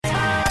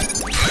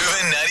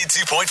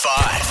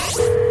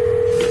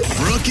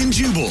92.5. Brooke and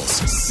Jubal's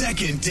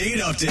second date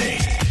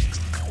update.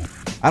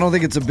 I don't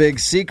think it's a big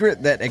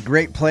secret that a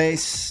great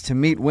place to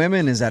meet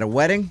women is at a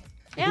wedding.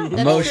 Yeah,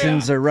 that's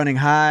Emotions true. are running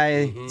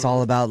high. It's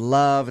all about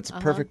love. It's a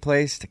perfect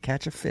place to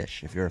catch a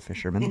fish if you're a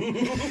fisherman.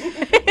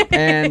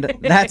 And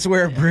that's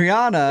where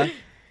Brianna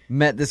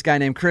met this guy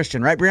named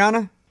Christian. Right,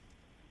 Brianna?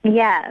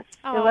 Yes,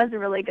 Aw. it was a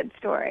really good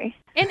story.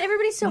 And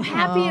everybody's so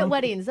happy at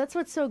weddings. That's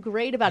what's so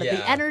great about it. The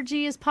Yeah.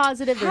 energy is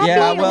positive. There's Yeah,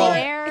 love well- in the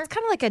air. It's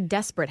kind of like a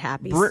desperate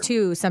happy Bri-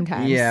 too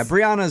sometimes. Yeah,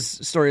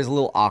 Brianna's story is a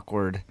little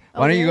awkward.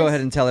 Why don't it you go is?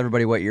 ahead and tell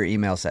everybody what your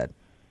email said?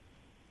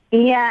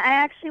 Yeah, I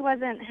actually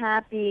wasn't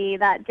happy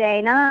that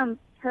day. Not on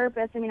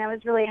purpose. I mean, I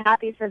was really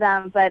happy for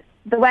them, but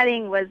the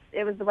wedding was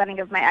the wedding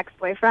of my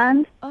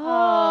ex-boyfriend.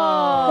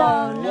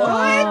 Oh, We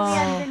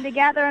hadn't been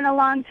together in a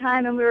long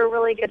time, and we were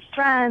really good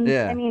friends.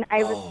 Yeah. I mean,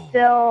 I was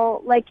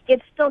still,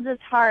 it's still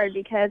just hard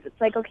because it's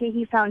like, okay,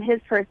 he found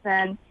his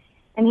person,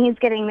 and he's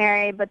getting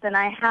married, but then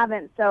I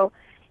haven't. So,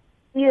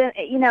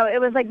 you know, it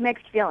was like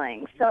mixed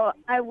feelings. So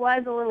I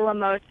was a little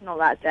emotional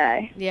that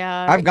day.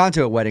 Yeah. I've gone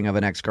to a wedding of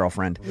an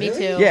ex-girlfriend. Me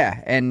too. Yeah,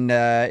 and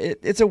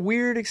it's a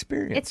weird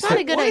experience. It's not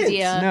a good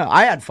idea. No,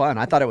 I had fun.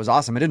 I thought it was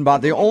awesome. It didn't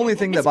bother. The only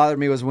thing that bothered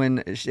me was when,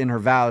 in her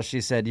vows, she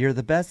said, "You're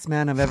the best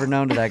man I've ever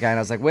known," to that guy. And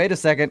I was like, "Wait a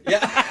second.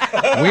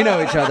 We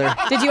know each other."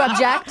 Did you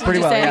object? Did Pretty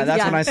you well, say, yeah,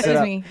 that's when I stood excuse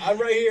up. me. I'm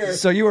right here.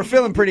 So you were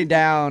feeling pretty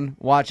down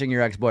watching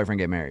your ex-boyfriend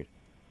get married.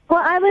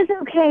 Well, I was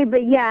okay,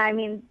 but yeah, I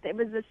mean, it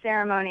was the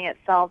ceremony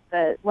itself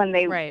that when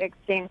they Right.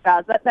 exchanged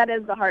vows. That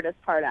is the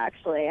hardest part,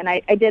 actually. And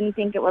I didn't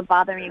think it would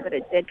bother me, but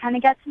it did kind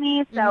of get to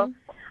me. So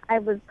I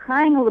was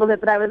crying a little bit,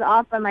 but I was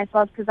off by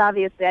myself because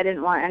obviously I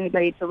didn't want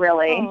anybody to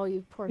really, Oh,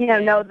 you poor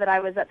know thing. that I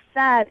was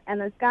upset.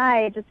 And this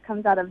guy just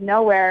comes out of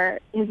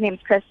nowhere. His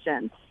name's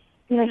Christian.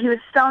 You know, he was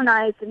so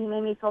nice, and he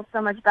made me feel so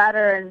much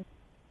better. And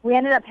we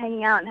ended up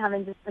hanging out and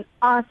having just an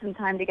awesome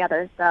time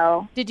together.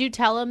 So Did you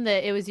tell him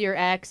that it was your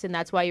ex and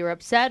that's why you were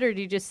upset, or did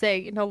you just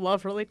say,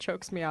 love really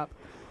chokes me up?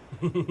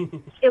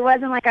 it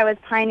wasn't like I was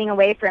pining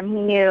away from him.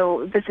 He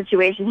knew the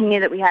situation. He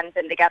knew that we hadn't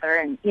been together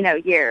in,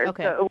 years.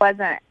 Okay. So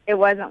it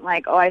wasn't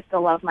like, oh, I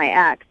still love my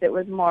ex. It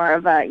was more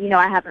of a,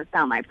 I haven't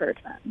found my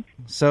person.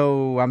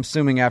 So I'm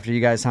assuming after you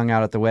guys hung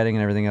out at the wedding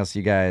and everything else,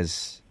 you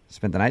guys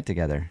spent the night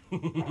together.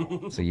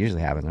 So it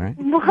usually happens, right?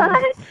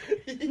 What?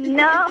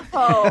 No.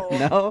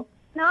 No?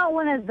 Not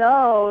one of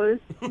those.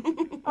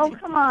 Oh,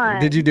 come on.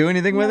 Did you do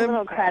anything with A him?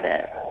 little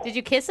credit. Did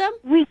you kiss him?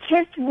 We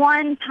kissed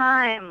one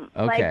time.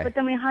 Okay. But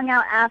then we hung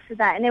out after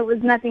that, and it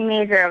was nothing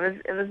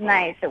major. It was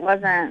nice. It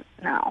wasn't,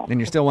 no. And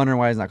you're still wondering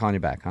why he's not calling you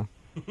back, huh?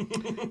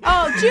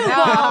 Oh,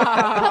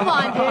 Jubal. Come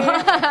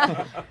on,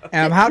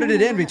 dude. How did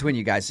it end between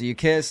you guys? So you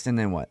kissed and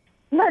then what?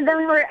 No, then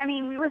we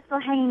were still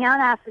hanging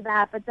out after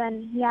that, but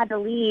then he had to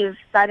leave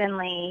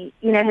suddenly.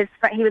 He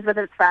was with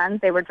his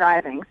friends. They were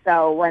driving,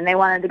 so when they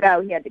wanted to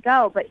go, he had to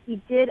go. But he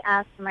did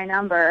ask for my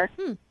number.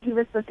 He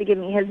was supposed to give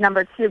me his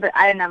number too, but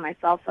I didn't have my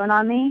cell phone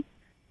on me.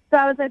 So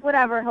I was like,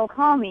 whatever, he'll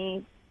call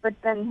me. But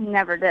then he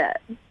never did.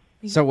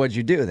 So what'd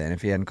you do then?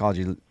 If he hadn't called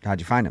you, how'd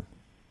you find him?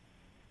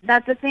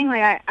 That's the thing.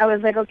 Like I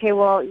was like, okay,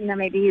 well,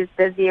 maybe he's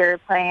busy or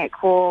playing it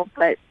cool,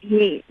 but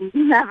he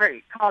never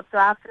called. So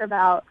after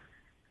about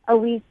a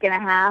week and a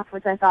half,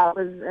 which I thought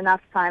was enough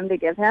time to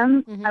give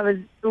him, I was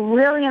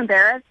really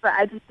embarrassed, but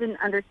I just didn't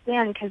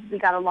understand because we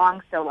got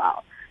along so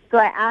well. So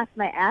I asked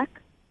my ex,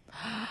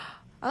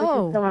 which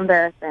is so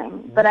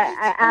embarrassing, but I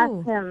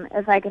asked him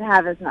if I could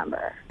have his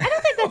number. I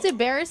don't think that's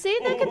embarrassing.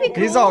 That could be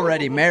cool. He's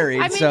already married,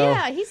 I mean, so...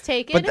 yeah, he's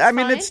taken. But, It's I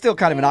mean, fine. it's still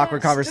kind of an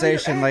awkward Still your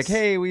conversation. Like, ex.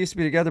 hey, we used to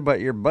be together, but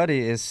your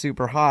buddy is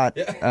super hot.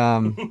 Yeah,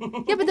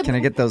 but Can I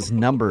get those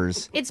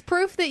numbers? it's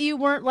proof that you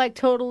weren't,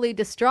 totally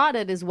distraught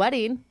at his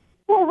wedding.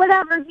 Well,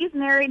 whatever. He's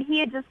married. He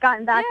had just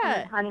gotten back Yeah.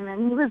 from his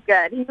honeymoon. He was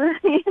good. He was,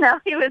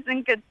 he was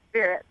in good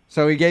spirits.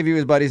 So he gave you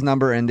his buddy's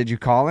number, and did you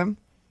call him?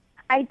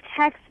 I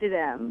texted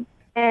him,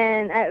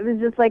 and it was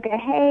just like,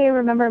 hey,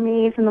 remember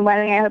me from the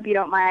wedding? I hope you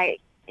don't mind.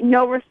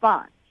 No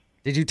response.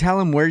 Did you tell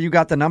him where you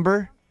got the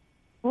number?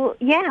 Well,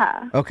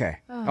 yeah. Okay.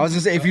 I was going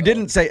to say, if you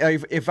didn't say,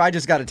 if I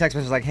just got a text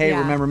message like, hey, Yeah.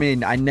 remember me,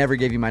 and I never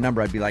gave you my number,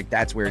 I'd be like,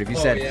 that's weird. If you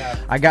said, yeah.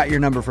 I got your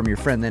number from your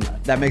friend, then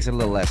that makes it a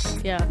little less.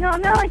 Yeah. No,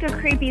 I'm not like a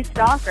creepy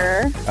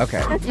stalker.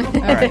 Okay. All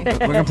right. We're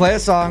going to play a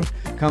song,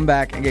 come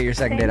back, and get your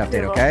second date Thank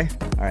update, you. okay?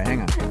 All right,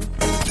 hang on.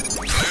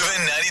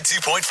 Moving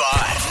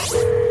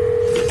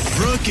 92.5.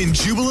 Brooke and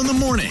Jubal in the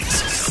mornings.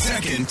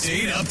 Second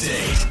date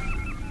update.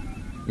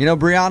 You know,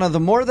 Brianna, the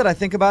more that I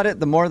think about it,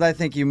 the more that I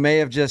think you may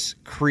have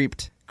just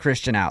creeped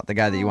Christian out, the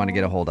guy that you want to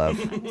get a hold of.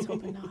 I was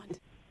hoping not.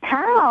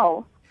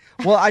 How?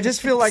 Well, I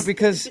just feel like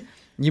because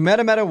you met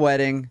him at a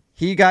wedding,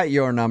 he got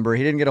your number,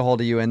 he didn't get a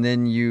hold of you, and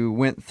then you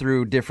went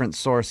through different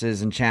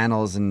sources and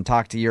channels and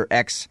talked to your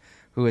ex,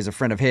 who is a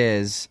friend of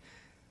his,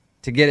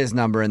 to get his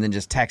number and then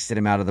just texted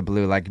him out of the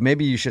blue. Like,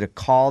 maybe you should have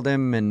called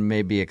him and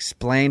maybe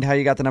explained how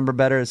you got the number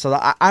better. So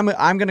I'm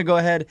going to go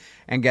ahead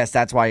and guess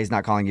that's why he's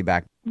not calling you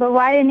back. But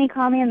why didn't he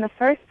call me in the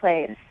first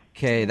place?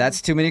 Okay,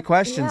 that's too many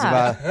questions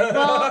Yeah.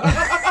 about.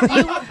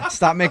 Well,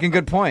 Stop making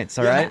good points,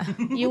 all right?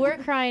 you were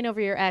crying over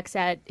your ex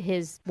at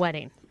his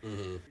wedding.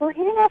 Well,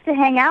 he didn't have to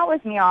hang out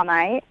with me all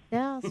night.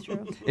 Yeah, that's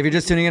true. If you're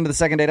just tuning into the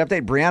second date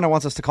update, Brianna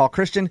wants us to call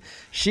Christian.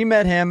 She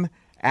met him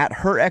at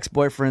her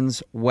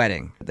ex-boyfriend's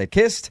wedding. They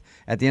kissed.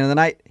 At the end of the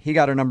night, he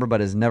got her number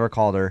but has never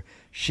called her.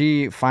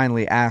 She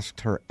finally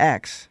asked her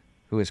ex,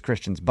 who is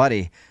Christian's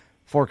buddy,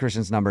 for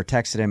Christian's number,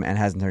 texted him, and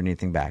hasn't heard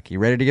anything back. You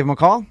ready to give him a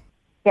call?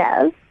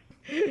 Yes.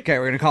 Okay,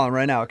 we're going to call him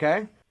right now,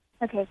 okay?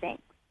 Okay,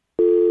 thanks.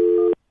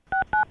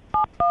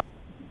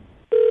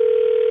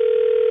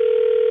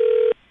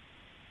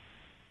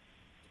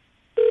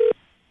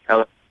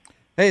 Hello.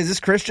 Hey, is this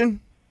Christian?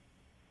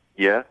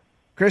 Yeah.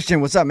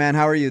 Christian, what's up, man?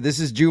 How are you? This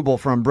is Jubal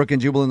from Brook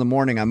and Jubal in the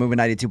Morning. I'm moving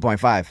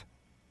 92.5.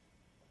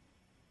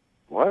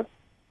 What?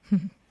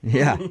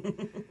 Yeah.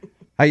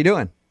 How you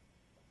doing?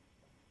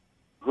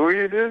 Who are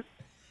you, dude?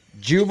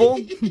 Jubal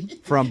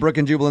from Brook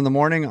and Jubal in the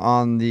Morning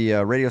on the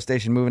radio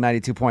station Moving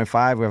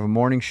 92.5. We have a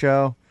morning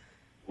show.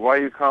 Why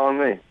are you calling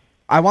me?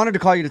 I wanted to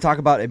call you to talk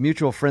about a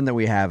mutual friend that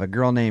we have, a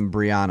girl named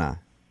Brianna.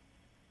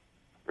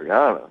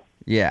 Brianna.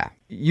 Yeah.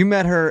 You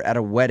met her at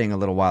a wedding a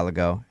little while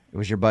ago. It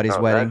was your buddy's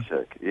Oh, wedding.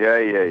 that chick. Yeah.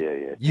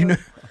 You know,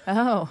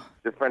 Oh.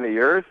 A friend of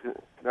yours?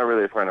 Not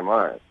really a friend of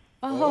mine.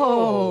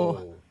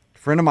 Oh.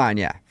 friend of mine,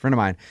 yeah, friend of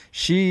mine.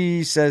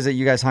 She says that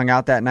you guys hung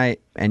out that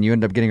night and you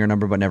ended up getting her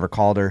number but never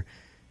called her.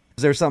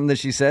 Was there something that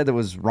she said that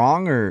was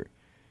wrong or?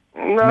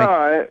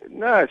 No,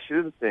 she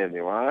didn't say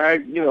anything wrong.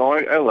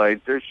 I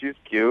liked her. She's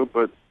cute,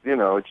 but,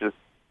 it's just,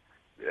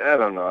 I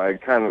don't know.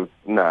 It's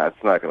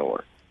not going to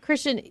work.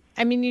 Christian,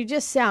 I mean, you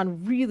just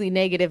sound really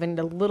negative and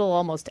a little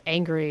almost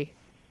angry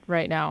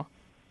right now.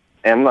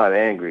 I'm not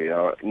angry,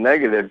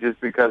 negative just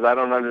because I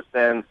don't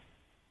understand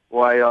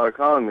why y'all are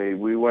calling me.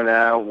 We went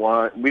out,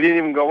 we didn't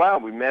even go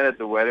out. We met at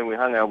the wedding, we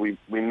hung out, we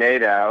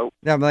made out.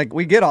 Yeah, I'm like,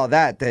 we get all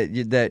that it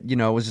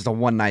was just a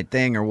one night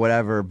thing or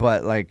whatever,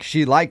 but like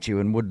she liked you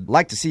and would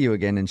like to see you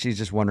again, and she's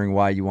just wondering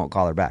why you won't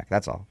call her back.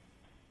 That's all.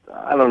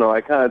 I don't know.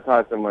 I kind of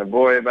talked to my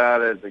boy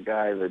about it, the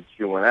guy that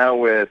she went out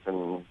with,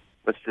 and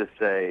let's just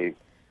say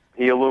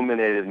he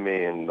illuminated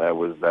me, and that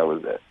was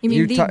it. You mean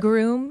You the ta-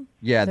 groom?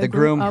 Yeah, the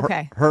groom,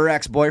 Okay. her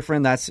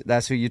ex-boyfriend.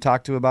 That's who you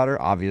talked to about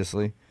her,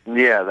 obviously.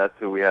 Yeah, that's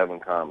who we have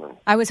in common.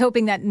 I was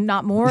hoping that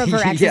not more of her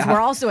exes Yeah. were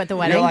also at the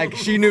wedding. You're like,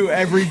 she knew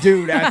every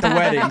dude at the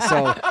wedding.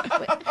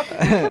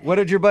 So, what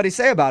did your buddy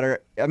say about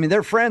her? I mean,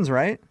 they're friends,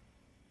 right?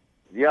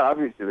 Yeah,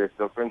 obviously they're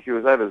still friends. She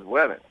was at his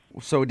wedding.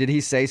 So, did he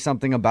say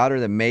something about her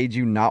that made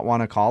you not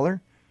want to call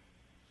her?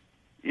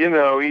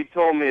 He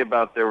told me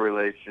about their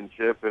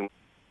relationship, and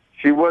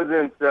she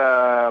wasn't,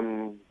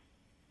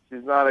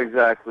 she's not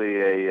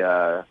exactly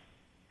a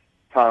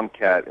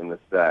tomcat in the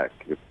sack,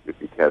 if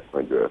you catch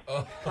my drift.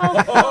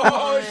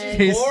 Oh,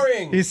 she's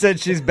boring. He said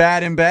she's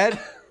bad in bed?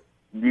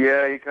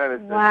 Yeah, he kind of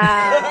said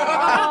Wow.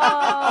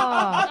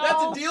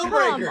 That's a deal Come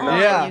breaker. on,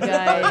 Yeah. you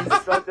guys.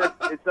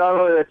 it's not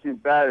only that she's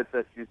bad, it's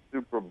that she's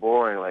super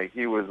boring. Like,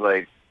 he was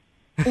like...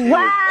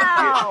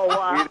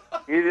 Wow.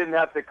 He didn't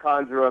have to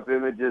conjure up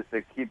images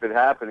to keep it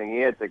happening. He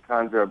had to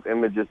conjure up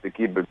images to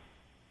keep it...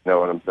 You know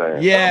what I'm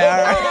saying?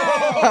 Yeah,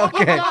 all right.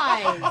 Okay.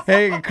 Guys.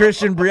 Hey,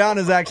 Christian,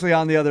 Brianna's actually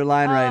on the other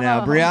line right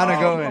now. Brianna,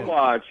 go Come ahead.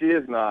 on, she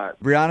is not.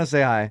 Brianna,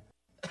 say hi.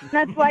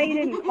 That's why you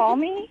didn't call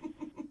me?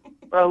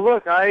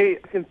 Look, I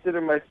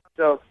consider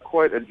myself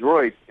quite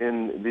adroit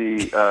in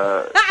the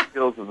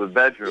skills of the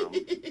bedroom,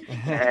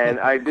 and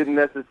I didn't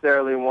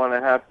necessarily want to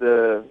have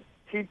to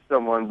teach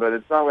someone, but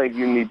it's not like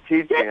you need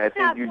teaching. Just I think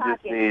stop you just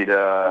talking. need...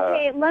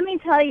 Okay, let me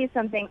tell you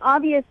something.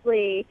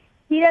 Obviously,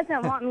 he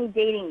doesn't want me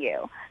dating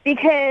you.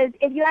 Because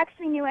if you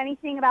actually knew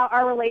anything about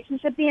our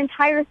relationship, the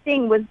entire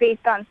thing was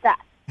based on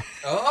sex.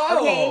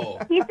 Oh.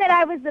 Okay? He said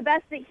I was the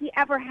best that he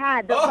ever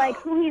had. But, like,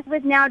 who he's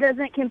with now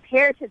doesn't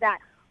compare to that.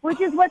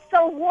 Which is what's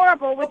so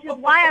horrible, which is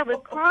why I was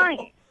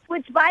crying.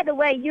 Which, by the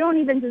way, you don't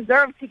even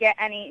deserve to get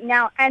any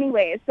now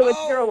anyways, so it's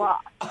your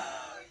loss.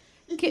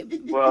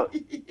 Well,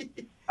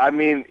 I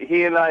mean,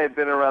 he and I have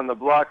been around the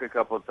block a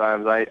couple of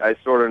times. I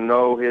sort of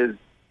know his,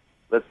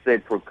 let's say,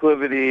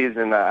 proclivities,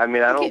 and I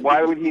mean, I don't.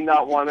 Why would he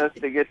not want us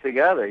to get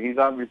together? He's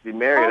obviously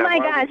married. Oh, my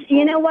Why would gosh. he-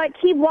 You know what?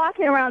 Keep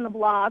walking around the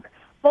block,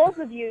 both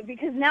of you,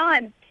 because now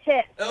I'm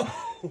pissed.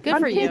 Good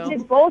I'm for pissed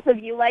you. at both of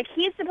you. Like,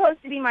 he's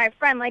supposed to be my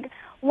friend. Like,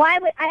 why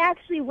would I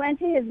actually went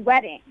to his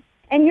wedding?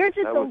 And you're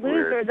just That a was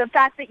loser. weird. The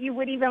fact that you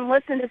would even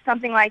listen to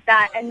something like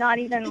that and not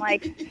even,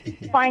 like,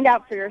 find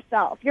out for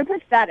yourself. You're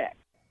pathetic.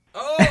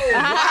 Oh,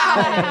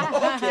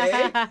 wow.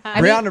 Okay.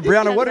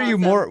 Brianna, what are you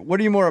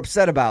awesome. more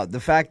upset about? The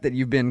fact that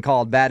you've been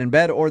called bad in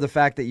bed, or the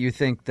fact that you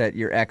think that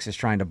your ex is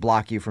trying to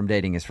block you from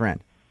dating his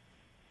friend?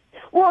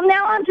 Well,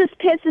 now I'm just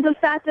pissed at the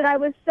fact that I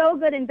was so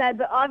good in bed,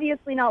 but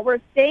obviously not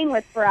worth staying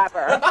with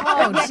forever.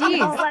 Oh, Yet you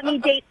won't jeez. let me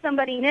date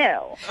somebody new.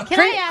 Can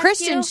I ask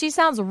Christian, you? she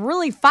sounds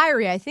really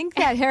fiery. I think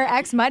that her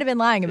ex might have been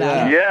lying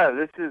about it. Yeah,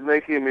 this is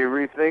making me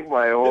rethink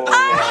my whole...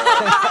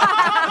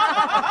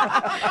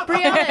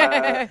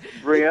 Brianna.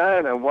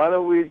 Brianna, why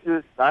don't we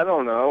just, I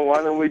don't know,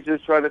 why don't we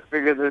just try to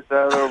figure this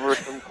out over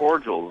some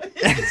cordials?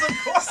 Yes,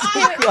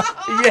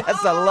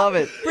 I love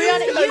it.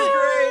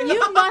 Brianna,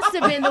 you must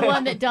have been the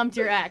one that dumped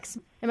your ex.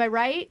 Am I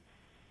right?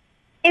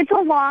 It's a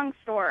long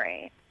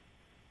story.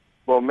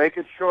 Well, make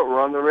it short. We're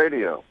on the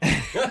radio.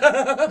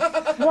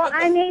 Well,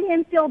 I made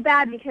him feel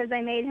bad because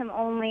I made him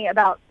only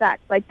about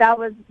sex. Like, that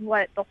was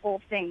what the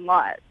whole thing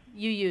was.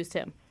 You used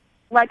him.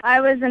 Like,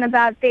 I was in a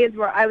bad phase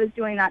where I was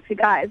doing that to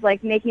guys,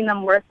 like making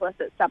them worthless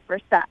except for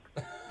sex.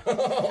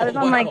 I was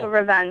on, like, a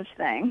revenge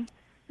thing.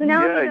 So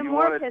now Yeah, I'm even you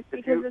more wanted pissed to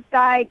because do- this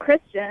guy,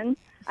 Christian,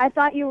 I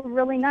thought you were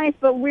really nice,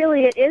 but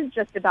really it is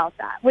just about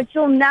that, which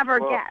you'll never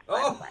Well- get,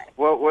 by the way.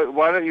 Well,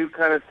 why don't you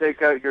kind of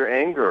take out your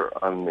anger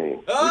on me?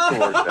 We can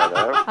work that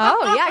out.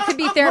 Oh, yeah, it could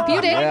be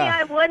therapeutic. Maybe Yeah.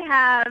 I would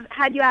have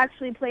had you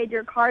actually played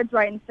your cards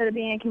right instead of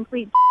being a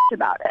complete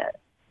about it.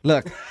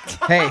 Look,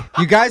 hey,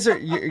 you guys are...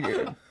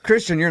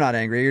 Christian, you're not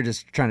angry. You're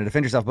just trying to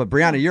defend yourself. But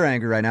Brianna, you're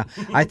angry right now.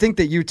 I think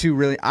that you two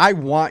really... I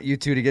want you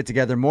two to get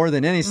together more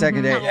than any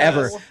second date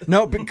ever.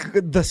 No,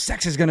 the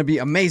sex is going to be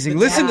amazing.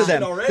 Listen to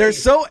them. already. They're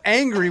so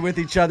angry with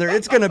each other.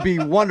 It's going to be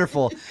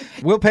wonderful.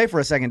 We'll pay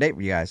for a second date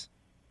with you guys.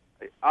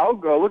 I'll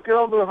go. Look at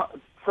all the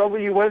trouble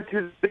you went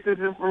to get this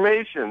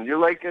information. You're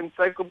like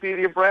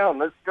Encyclopedia Brown.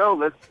 Let's go.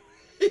 Let's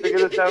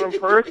figure this out in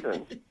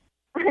person.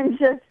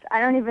 I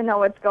don't even know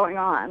what's going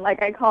on.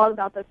 Like, I called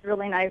about this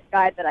really nice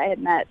guy that I had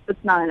met, but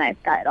it's not a nice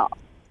guy at all.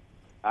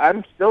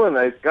 I'm still a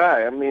nice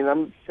guy. I mean,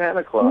 I'm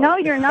Santa Claus. No,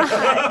 you're not.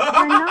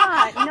 You're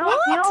not.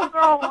 No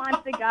girl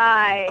wants a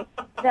guy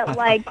that,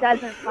 like,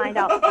 doesn't find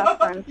out stuff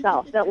for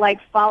himself, that, like,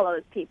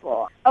 follows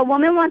people. A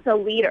woman wants a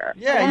leader.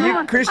 Yeah, A woman you-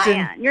 wants a Christian-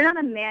 man. You're not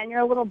a man. You're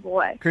a little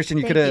boy. Christian,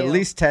 you Thank could have you. at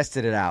least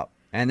tested it out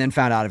and then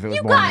found out if it was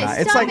You more guys, or not.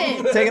 It's stop like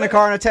it. taking a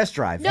car on a test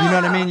drive. You know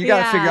what I mean? You got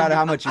to Yeah. figure out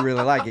how much you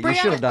really like it. You Brianna-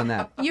 should have done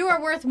that. You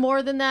are worth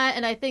more than that,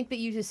 and I think that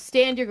you just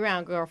stand your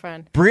ground,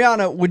 girlfriend.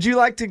 Brianna, would you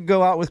like to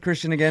go out with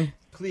Christian again?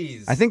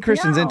 Please. I think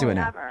Christian's No, into it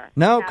now. never.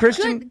 No, Never.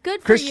 Christian. Good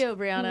for Christian- you,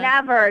 Brianna.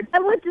 Never. I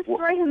would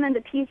destroy him into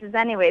pieces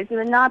anyways. He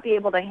would not be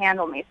able to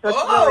handle me. So it's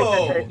Oh!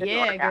 really good that it didn't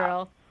Yeah, work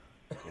out.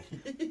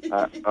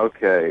 girl.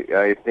 Okay,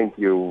 I think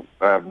you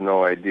have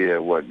no idea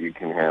what you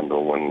can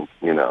handle when,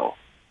 you know,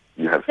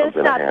 you have Just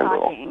something to stop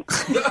handle. talking.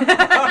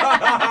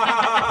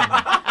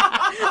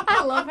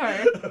 I love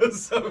her.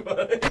 So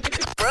funny.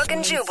 Brooke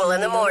and Jubal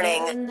in the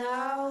morning.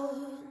 Now